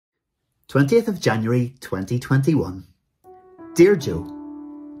20th of January 2021. Dear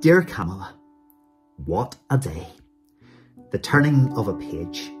Joe, dear Kamala, what a day. The turning of a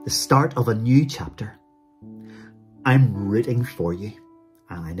page, the start of a new chapter. I'm rooting for you.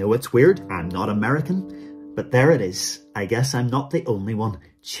 And I know it's weird, I'm not American, but there it is. I guess I'm not the only one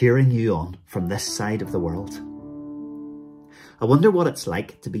cheering you on from this side of the world. I wonder what it's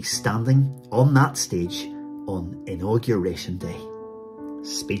like to be standing on that stage on Inauguration Day.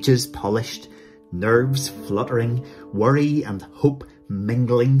 Speeches polished, nerves fluttering, worry and hope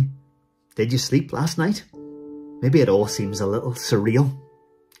mingling. Did you sleep last night? Maybe it all seems a little surreal.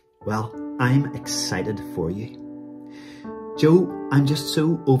 Well, I'm excited for you. Joe, I'm just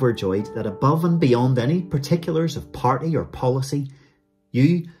so overjoyed that above and beyond any particulars of party or policy,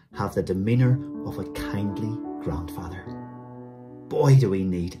 you have the demeanour of a kindly grandfather. Boy, do we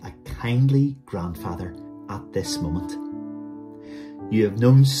need a kindly grandfather at this moment. You have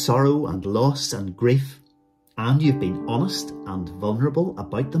known sorrow and loss and grief, and you've been honest and vulnerable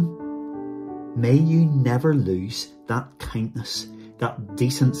about them. May you never lose that kindness, that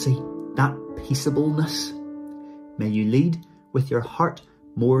decency, that peaceableness. May you lead with your heart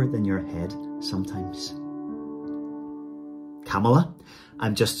more than your head sometimes. Kamala,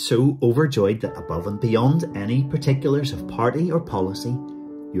 I'm just so overjoyed that above and beyond any particulars of party or policy,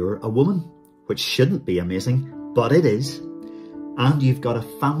 you're a woman, which shouldn't be amazing, but it is. And you've got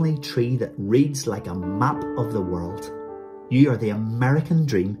a family tree that reads like a map of the world. You are the American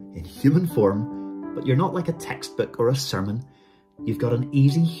dream in human form, but you're not like a textbook or a sermon. You've got an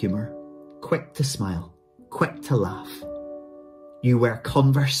easy humour, quick to smile, quick to laugh. You wear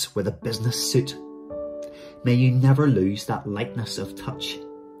Converse with a business suit. May you never lose that lightness of touch.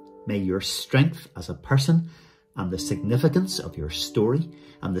 May your strength as a person and the significance of your story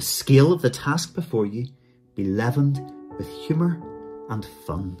and the scale of the task before you be leavened with humour and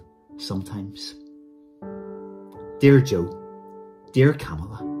fun sometimes. Dear Joe, dear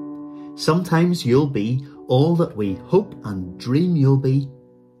Kamala, sometimes you'll be all that we hope and dream you'll be,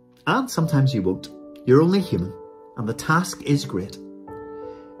 and sometimes you won't. You're only human, and the task is great.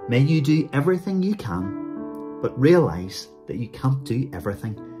 May you do everything you can, but realise that you can't do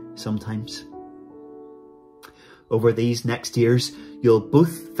everything sometimes. Over these next years, you'll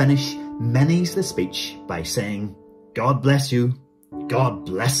both finish many's the speech by saying, God bless you, God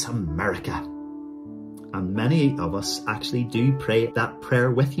bless America. And many of us actually do pray that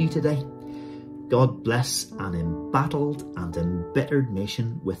prayer with you today. God bless an embattled and embittered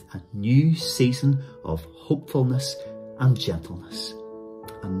nation with a new season of hopefulness and gentleness.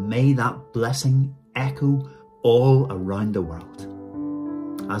 And may that blessing echo all around the world.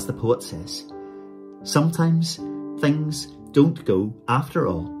 As the poet says, sometimes things don't go, after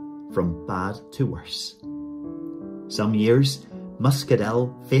all, from bad to worse. Some years,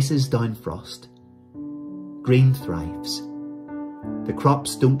 muscadel faces down frost. Green thrives. The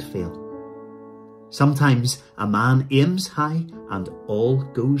crops don't fail. Sometimes a man aims high and all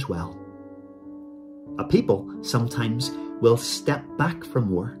goes well. A people sometimes will step back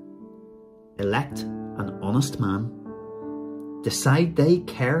from war, elect an honest man, decide they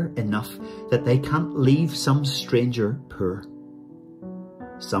care enough that they can't leave some stranger poor.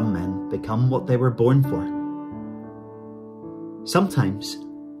 Some men become what they were born for. Sometimes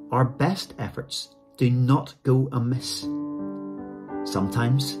our best efforts do not go amiss.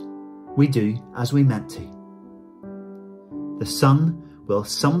 Sometimes we do as we meant to. The sun will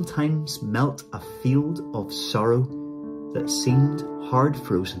sometimes melt a field of sorrow that seemed hard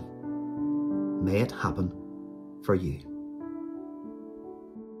frozen. May it happen for you.